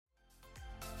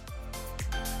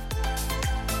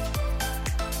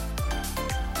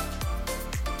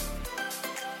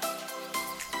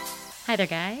Hi there,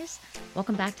 guys.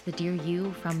 Welcome back to the Dear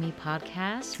You From Me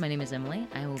podcast. My name is Emily.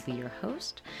 I will be your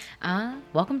host.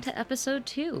 Welcome to episode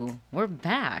 2. We're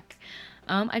back.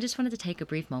 I just wanted to take a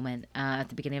brief moment at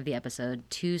the beginning of the episode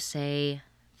to say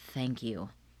thank you.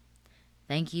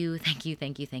 Thank you, thank you,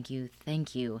 thank you, thank you,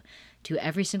 thank you to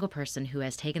every single person who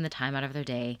has taken the time out of their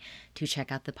day to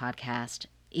check out the podcast,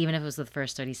 even if it was the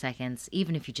first 30 seconds,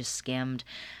 even if you just skimmed.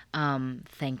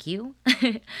 Thank you.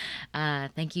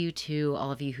 Thank you to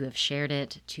all of you who have shared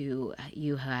it, to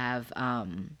you who have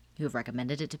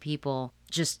recommended it to people.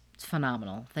 Just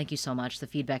phenomenal. Thank you so much. The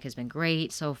feedback has been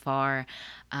great so far.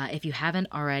 If you haven't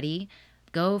already,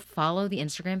 go follow the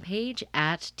Instagram page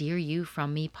at Dear You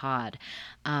From Me Pod.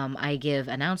 I give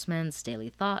announcements, daily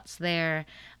thoughts there,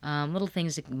 little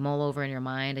things to mull over in your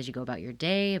mind as you go about your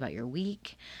day, about your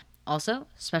week. Also,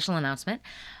 special announcement,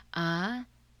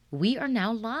 we are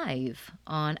now live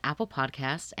on Apple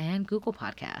Podcasts and Google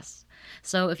Podcasts.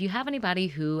 So if you have anybody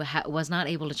who was not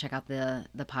able to check out the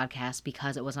podcast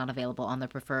because it was not available on the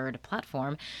preferred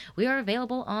platform, we are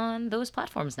available on those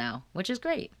platforms now, which is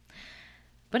great.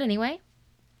 But anyway,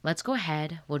 let's go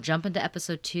ahead. We'll jump into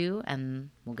episode 2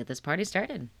 and we'll get this party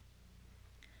started.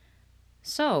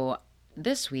 So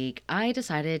this week, I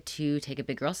decided to take a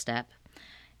big girl step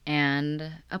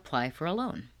and apply for a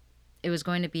loan. It was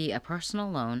going to be a personal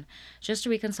loan just to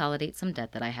reconsolidate some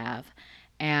debt that I have.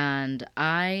 And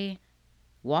I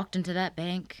walked into that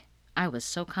bank. I was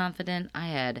so confident. I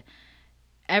had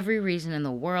every reason in the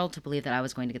world to believe that I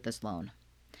was going to get this loan.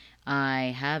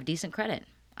 I have decent credit.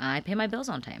 I pay my bills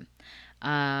on time.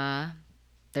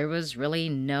 There was really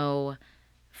no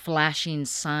flashing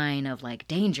sign of like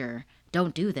danger,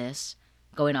 don't do this,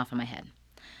 going off in my head.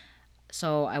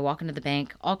 So I walk into the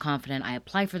bank all confident. I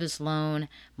apply for this loan.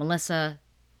 Melissa,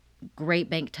 great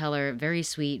bank teller, very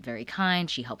sweet, very kind.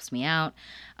 She helps me out.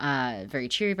 Very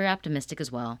cheery, very optimistic as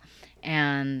well.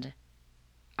 And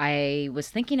I was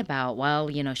thinking about, while,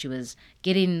 she was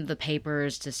getting the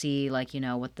papers to see,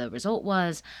 what the result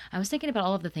was, I was thinking about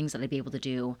all of the things that I'd be able to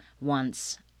do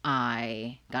once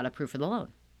I got approved for the loan.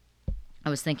 I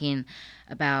was thinking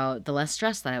about the less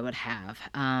stress that I would have,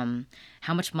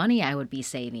 how much money I would be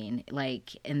saving,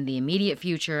 like in the immediate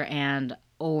future and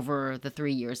over the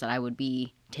 3 years that I would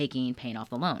be paying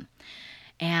off the loan.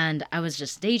 And I was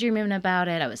just daydreaming about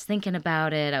it. I was thinking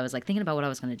about it. I was thinking about what I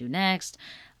was going to do next,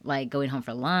 like going home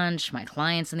for lunch, my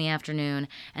clients in the afternoon.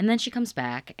 And then she comes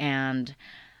back, and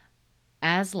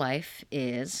as life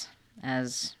is,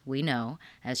 as we know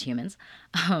as humans,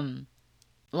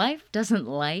 life doesn't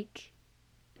like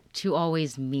to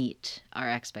always meet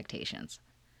our expectations.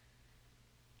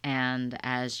 And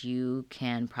as you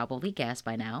can probably guess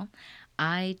by now,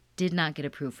 I did not get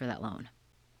approved for that loan.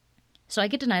 So I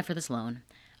get denied for this loan.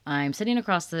 I'm sitting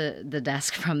across the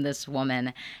desk from this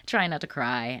woman, trying not to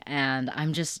cry, and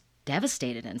I'm just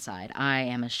devastated inside. I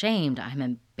am ashamed. I'm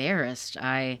embarrassed.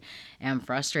 I am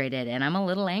frustrated, and I'm a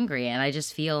little angry, and I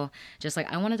just feel just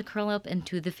like I wanted to curl up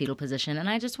into the fetal position, and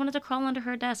I just wanted to crawl under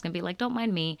her desk and be like, don't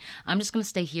mind me. I'm just going to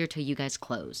stay here till you guys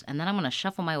close, and then I'm going to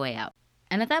shuffle my way out.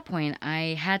 And at that point,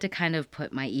 I had to kind of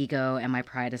put my ego and my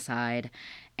pride aside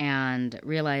and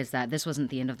realize that this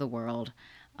wasn't the end of the world.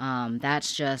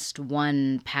 That's just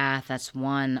one path, that's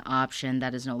one option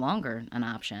that is no longer an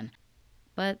option.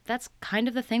 But that's kind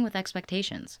of the thing with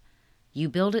expectations. You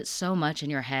build it so much in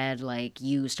your head, like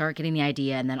you start getting the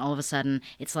idea, and then all of a sudden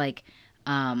it's like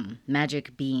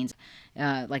magic beans.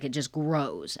 Like it just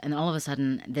grows, and then all of a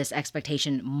sudden this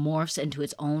expectation morphs into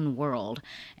its own world,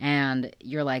 and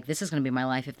you're like, this is going to be my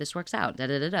life if this works out,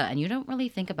 da-da-da-da. And you don't really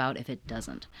think about if it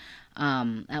doesn't,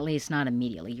 at least not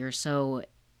immediately. You're so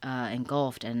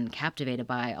engulfed and captivated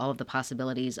by all of the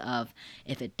possibilities of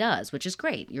if it does, which is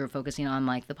great. You're focusing on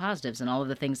like the positives and all of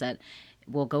the things that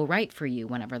will go right for you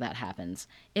whenever that happens,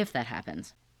 if that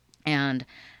happens. And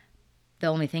the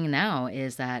only thing now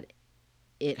is that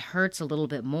it hurts a little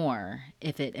bit more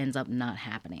if it ends up not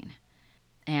happening.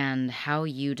 And how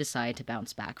you decide to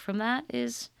bounce back from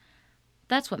that's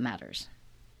what matters.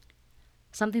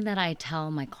 Something that I tell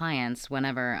my clients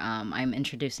whenever I'm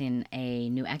introducing a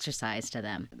new exercise to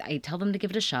them, I tell them to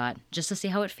give it a shot just to see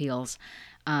how it feels.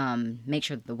 Make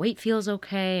sure that the weight feels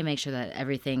okay, make sure that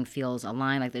everything feels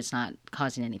aligned, like it's not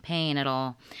causing any pain at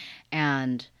all.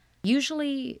 And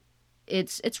usually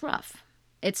it's rough.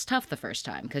 It's tough the first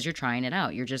time because you're trying it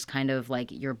out. You're just kind of like,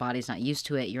 your body's not used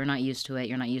to it. You're not used to it.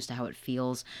 You're not used to how it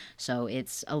feels. So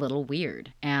it's a little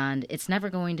weird. And it's never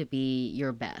going to be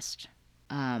your best.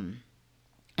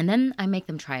 And then I make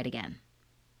them try it again.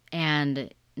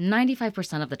 And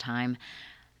 95% of the time,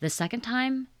 the second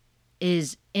time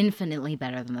is infinitely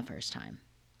better than the first time.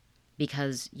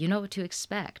 Because you know what to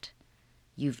expect.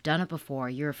 You've done it before.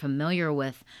 You're familiar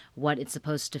with what it's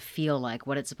supposed to feel like,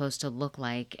 what it's supposed to look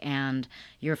like, and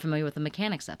you're familiar with the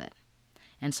mechanics of it.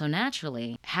 And so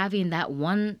naturally, having that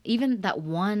one, even that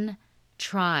one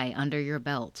try under your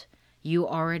belt, you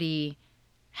already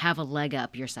have a leg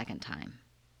up your second time,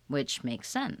 which makes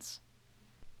sense.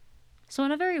 So,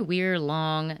 in a very weird,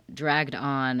 long, dragged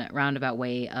on, roundabout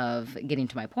way of getting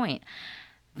to my point,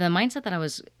 the mindset that I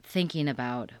was thinking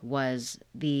about was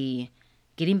the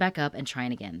getting back up and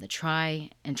trying again, the try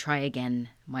and try again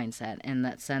mindset, in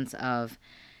that sense of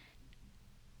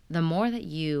the more that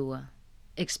you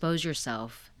expose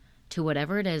yourself to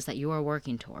whatever it is that you are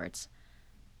working towards,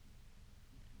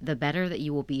 the better that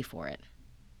you will be for it.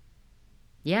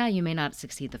 Yeah, you may not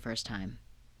succeed the first time.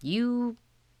 You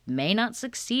may not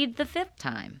succeed the fifth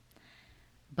time.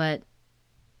 But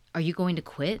are you going to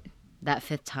quit that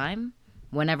fifth time?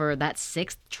 Whenever that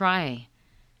sixth try,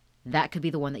 that could be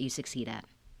the one that you succeed at.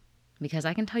 Because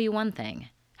I can tell you one thing,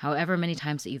 however many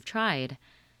times that you've tried,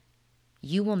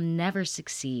 you will never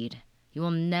succeed. You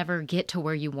will never get to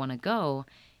where you want to go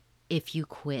if you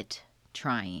quit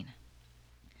trying.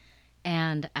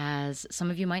 And as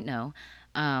some of you might know,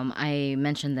 I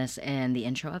mentioned this in the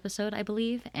intro episode, I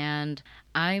believe, and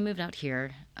I moved out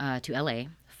here to LA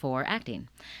for acting.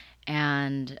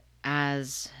 And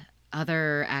as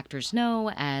other actors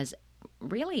know, as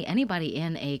really anybody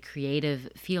in a creative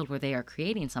field where they are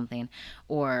creating something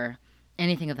or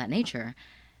anything of that nature,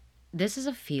 this is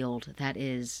a field that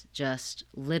is just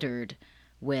littered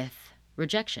with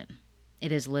rejection.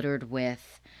 It is littered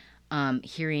with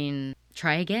hearing,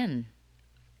 try again.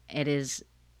 It is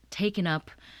taken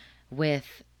up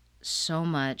with so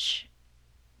much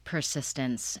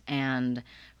persistence and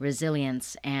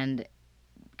resilience and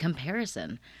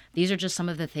comparison. These are just some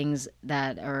of the things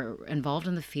that are involved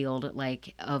in the field,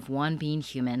 like of one, being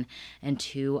human, and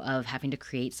two, of having to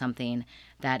create something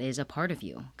that is a part of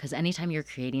you. Because anytime you're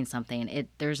creating something,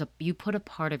 you put a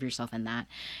part of yourself in that,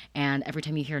 and every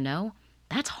time you hear no,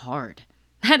 that's hard.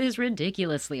 That is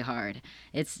ridiculously hard.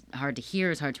 It's hard to hear,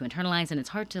 it's hard to internalize, and it's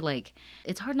hard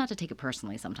not to take it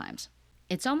personally sometimes.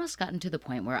 It's almost gotten to the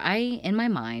point where in my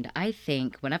mind,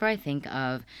 whenever I think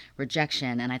of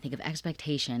rejection and I think of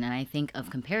expectation and I think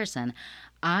of comparison,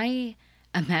 I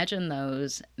imagine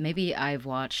those. Maybe I've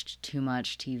watched too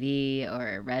much TV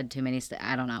or read too many,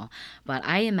 I don't know. But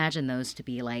I imagine those to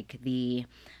be like the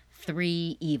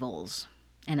three evils,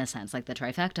 in a sense, like the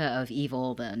trifecta of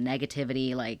evil, the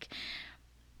negativity,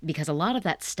 because a lot of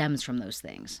that stems from those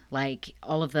things. Like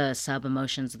all of the sub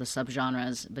emotions, the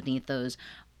subgenres beneath those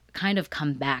kind of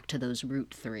come back to those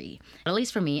root three. But at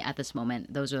least for me at this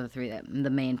moment, those are the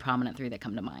main prominent three that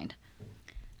come to mind.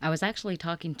 I was actually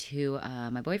talking to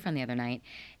my boyfriend the other night,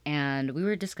 and we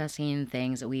were discussing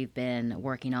things that we've been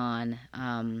working on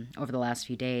over the last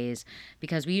few days,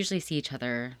 because we usually see each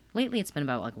other. Lately, it's been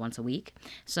about like once a week.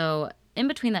 So in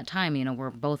between that time,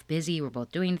 we're both busy, we're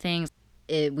both doing things.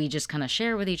 We just kind of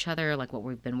share with each other like what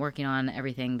we've been working on,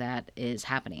 everything that is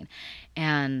happening.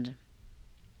 And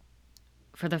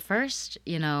for the first,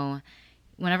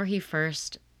 whenever he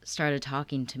first started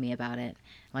talking to me about it,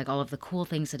 like all of the cool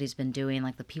things that he's been doing,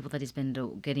 like the people that he's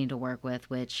been getting to work with,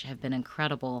 which have been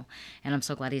incredible, and I'm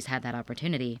so glad he's had that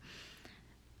opportunity.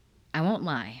 I won't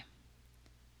lie.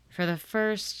 For the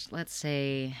first, let's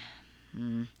say,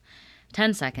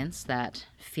 10 seconds, that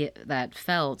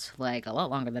felt like a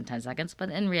lot longer than 10 seconds, but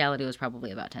in reality it was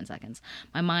probably about 10 seconds.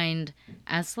 My mind,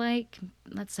 as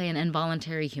let's say an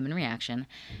involuntary human reaction,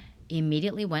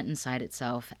 immediately went inside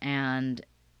itself and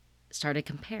started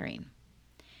comparing.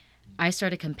 I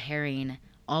started comparing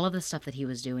all of the stuff that he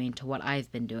was doing to what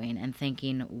I've been doing and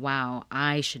thinking, wow,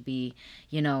 I should be,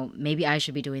 maybe I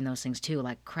should be doing those things too.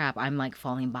 Like, crap, I'm like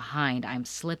falling behind. I'm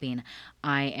slipping.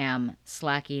 I am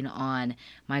slacking on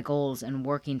my goals and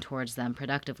working towards them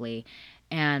productively.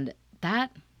 And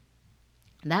that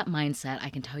mindset, I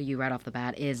can tell you right off the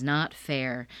bat, is not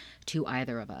fair to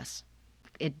either of us.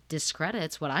 It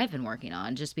discredits what I've been working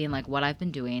on, just being like, what I've been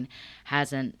doing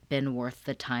hasn't been worth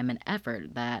the time and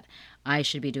effort, that I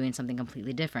should be doing something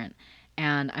completely different.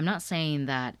 And I'm not saying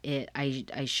that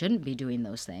I shouldn't be doing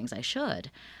those things. I should.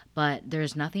 But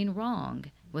there's nothing wrong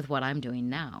with what I'm doing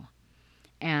now.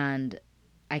 And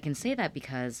I can say that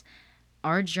because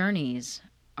our journeys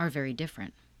are very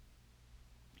different.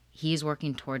 He's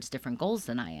working towards different goals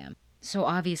than I am. So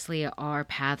obviously our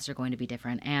paths are going to be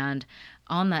different. And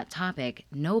on that topic,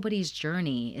 nobody's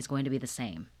journey is going to be the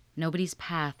same. Nobody's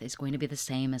path is going to be the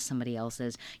same as somebody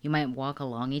else's. You might walk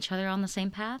along each other on the same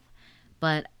path,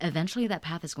 but eventually that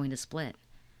path is going to split.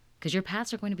 Because your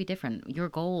paths are going to be different. Your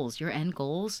goals, your end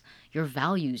goals, your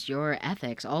values, your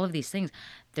ethics, all of these things,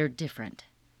 they're different.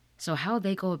 So how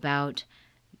they go about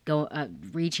go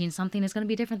reaching something is going to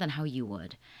be different than how you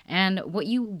would. And what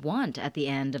you want at the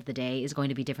end of the day is going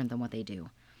to be different than what they do,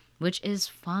 which is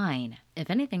fine. If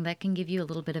anything, that can give you a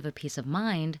little bit of a peace of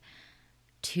mind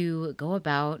to go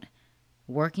about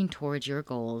working towards your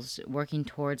goals, working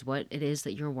towards what it is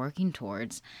that you're working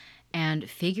towards, and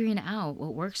figuring out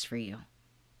what works for you.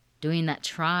 Doing that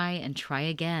try and try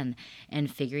again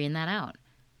and figuring that out.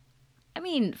 I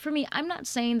mean, for me, I'm not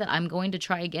saying that I'm going to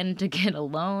try again to get a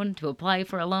loan, to apply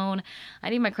for a loan. I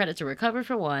need my credit to recover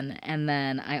for one. And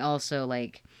then I also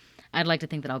I'd like to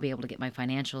think that I'll be able to get my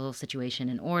financial situation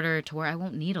in order to where I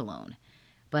won't need a loan.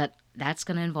 But that's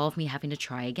going to involve me having to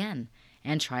try again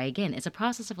and try again. It's a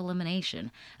process of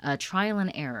elimination, a trial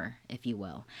and error, if you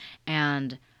will.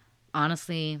 And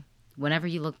honestly, whenever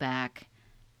you look back,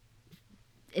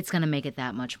 it's going to make it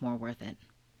that much more worth it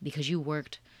because you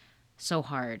worked so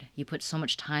hard. You put so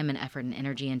much time and effort and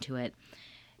energy into it.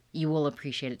 You will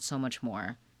appreciate it so much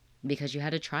more because you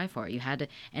had to try for it. You had to,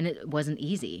 and it wasn't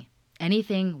easy.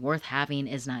 Anything worth having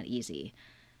is not easy.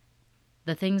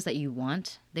 The things that you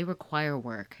want, they require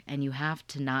work, and you have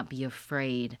to not be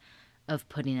afraid of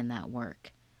putting in that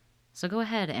work. So go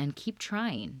ahead and keep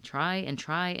trying. Try and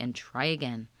try and try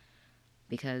again.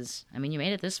 Because, I mean, you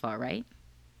made it this far, right?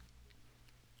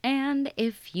 And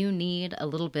if you need a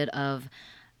little bit of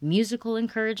musical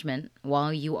encouragement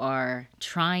while you are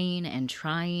trying and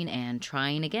trying and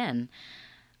trying again,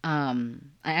 I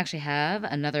actually have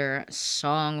another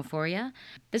song for you.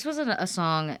 This wasn't a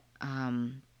song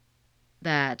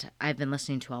that I've been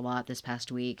listening to a lot this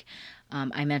past week.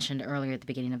 I mentioned earlier at the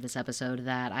beginning of this episode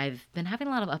that I've been having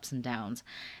a lot of ups and downs,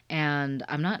 and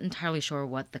I'm not entirely sure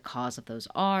what the cause of those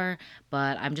are,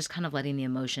 but I'm just kind of letting the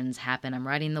emotions happen. I'm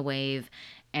riding the wave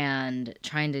and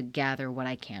trying to gather what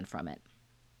I can from it.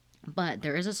 But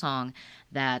there is a song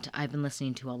that I've been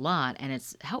listening to a lot, and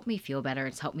it's helped me feel better.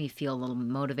 It's helped me feel a little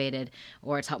motivated,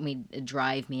 or it's helped me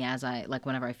drive me as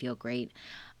whenever I feel great.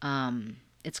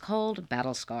 It's called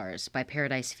Battle Scars by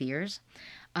Paradise Fears.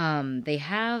 They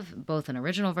have both an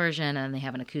original version and they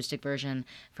have an acoustic version.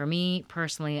 For me,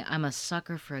 personally, I'm a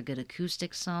sucker for a good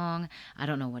acoustic song. I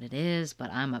don't know what it is,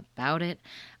 but I'm about it.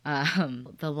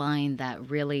 The line that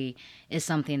really is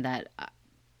something that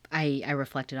I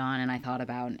reflected on and I thought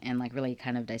about and really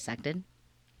kind of dissected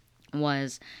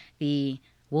was the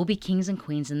 "We'll be kings and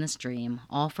queens in this dream,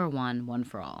 all for one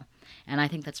for all." And I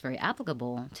think that's very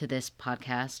applicable to this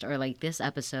podcast or this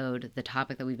episode, the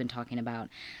topic that we've been talking about.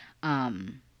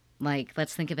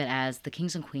 Let's think of it as the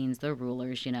kings and queens, the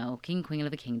rulers, king and queen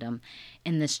of the kingdom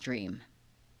in this dream.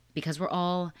 Because we're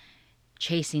all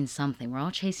chasing something. We're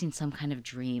all chasing some kind of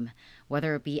dream,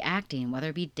 whether it be acting, whether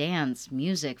it be dance,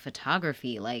 music,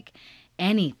 photography,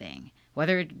 anything.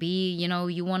 Whether it be,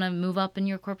 you want to move up in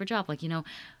your corporate job,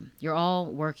 you're all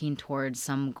working towards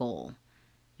some goal.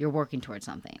 You're working towards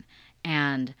something.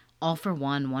 And all for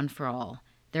one for all.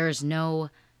 There is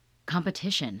no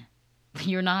competition.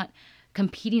 You're not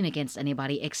competing against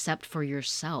anybody except for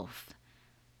yourself.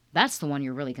 That's the one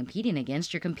you're really competing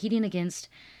against. You're competing against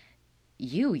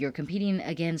you. You're competing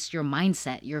against your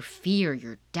mindset, your fear,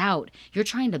 your doubt. You're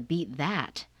trying to beat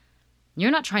that.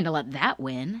 You're not trying to let that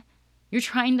win. You're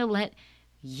trying to let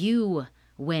you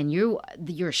win.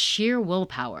 Your sheer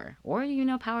willpower, or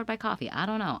powered by coffee. I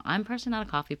don't know. I'm personally not a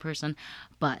coffee person,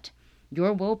 but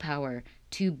your willpower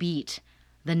to beat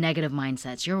the negative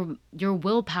mindsets, your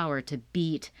willpower to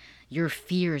beat your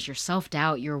fears, your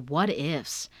self-doubt, your what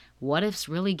ifs. What ifs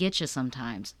really get you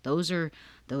sometimes. Those are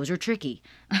tricky.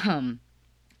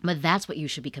 But that's what you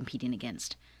should be competing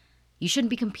against. You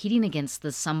shouldn't be competing against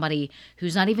somebody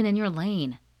who's not even in your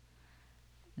lane.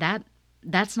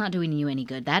 That's not doing you any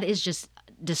good. That is just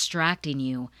distracting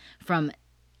you from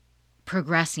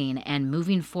progressing and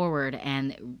moving forward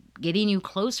and getting you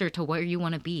closer to where you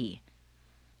want to be.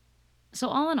 So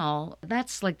all in all,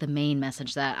 that's the main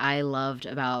message that I loved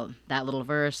about that little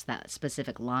verse, that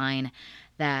specific line,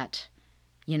 that,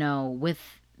 with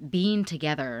being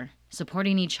together,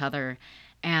 supporting each other,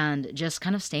 and just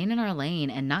kind of staying in our lane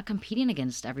and not competing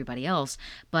against everybody else,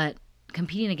 but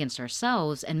competing against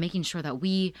ourselves and making sure that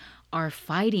we are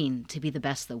fighting to be the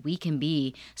best that we can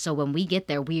be. So when we get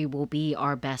there, we will be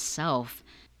our best self.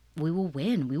 We will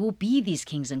win. We will be these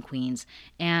kings and queens.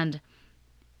 And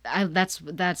that's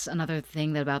another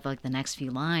thing that about the next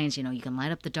few lines, you can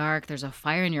light up the dark. There's a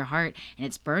fire in your heart and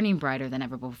it's burning brighter than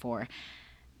ever before.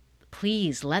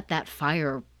 Please let that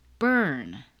fire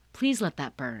burn. Please let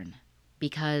that burn.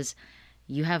 Because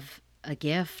you have a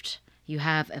gift, you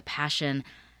have a passion,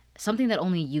 something that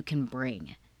only you can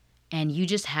bring. And you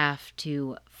just have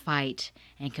to fight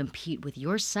and compete with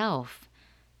yourself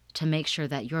to make sure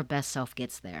that your best self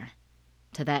gets there,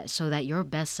 so that your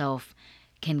best self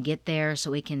can get there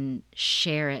so we can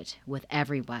share it with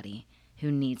everybody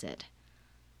who needs it.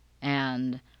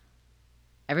 And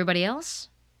everybody else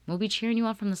will be cheering you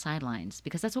on from the sidelines,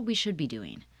 because that's what we should be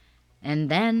doing. And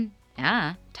then,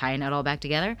 tying it all back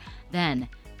together, then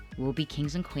we'll be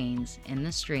kings and queens in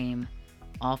the stream,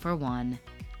 all for one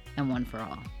and one for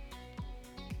all.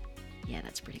 Yeah,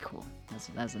 that's pretty cool.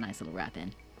 That's a nice little wrap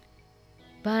in.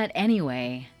 But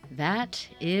anyway, that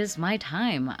is my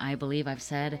time. I believe I've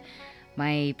said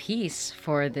my piece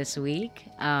for this week.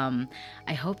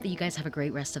 I hope that you guys have a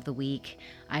great rest of the week.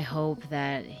 I hope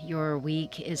that your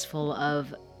week is full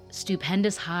of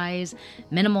stupendous highs,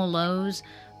 minimal lows,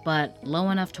 but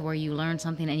low enough to where you learn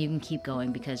something and you can keep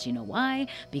going, because you know why?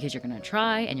 Because you're going to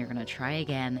try and you're going to try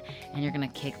again and you're going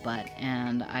to kick butt.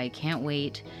 And I can't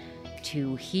wait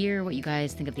to hear what you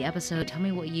guys think of the episode. Tell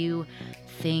me what you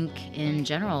think in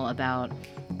general about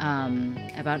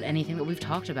anything that we've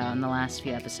talked about in the last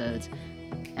few episodes.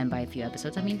 And by a few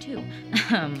episodes, I mean 2.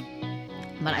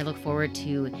 But I look forward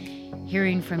to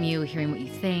hearing from you, hearing what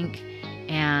you think,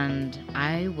 and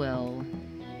I will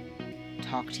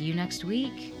talk to you next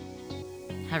week.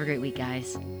 Have a great week,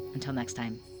 guys. Until next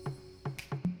time.